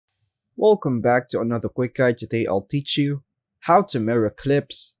Welcome back to another quick guide. Today I'll teach you how to mirror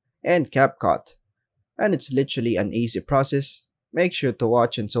clips in CapCut. And it's literally an easy process. Make sure to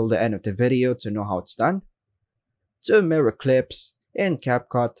watch until the end of the video to know how it's done. To mirror clips in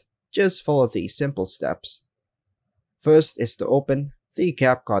CapCut, just follow these simple steps. First is to open the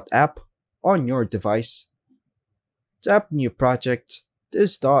CapCut app on your device. Tap New Project to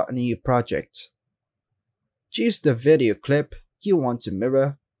start a new project. Choose the video clip you want to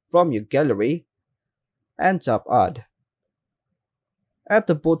mirror from your gallery and tap Add. At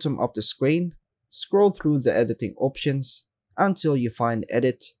the bottom of the screen, scroll through the editing options until you find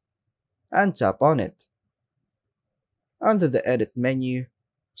Edit and tap on it. Under the Edit menu,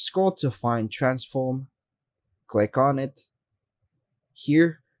 scroll to find Transform, click on it.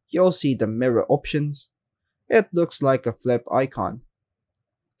 Here, you'll see the mirror options. It looks like a flip icon.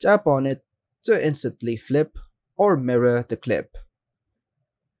 Tap on it to instantly flip or mirror the clip.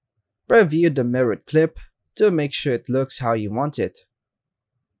 Preview the mirrored clip to make sure it looks how you want it.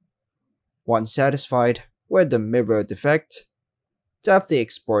 Once satisfied with the mirrored effect, tap the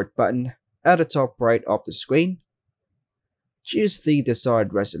Export button at the top right of the screen. Choose the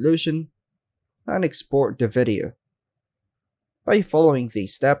desired resolution and export the video. By following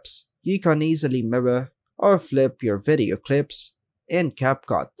these steps, you can easily mirror or flip your video clips in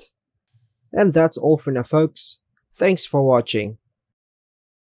CapCut. And that's all for now, folks. Thanks for watching.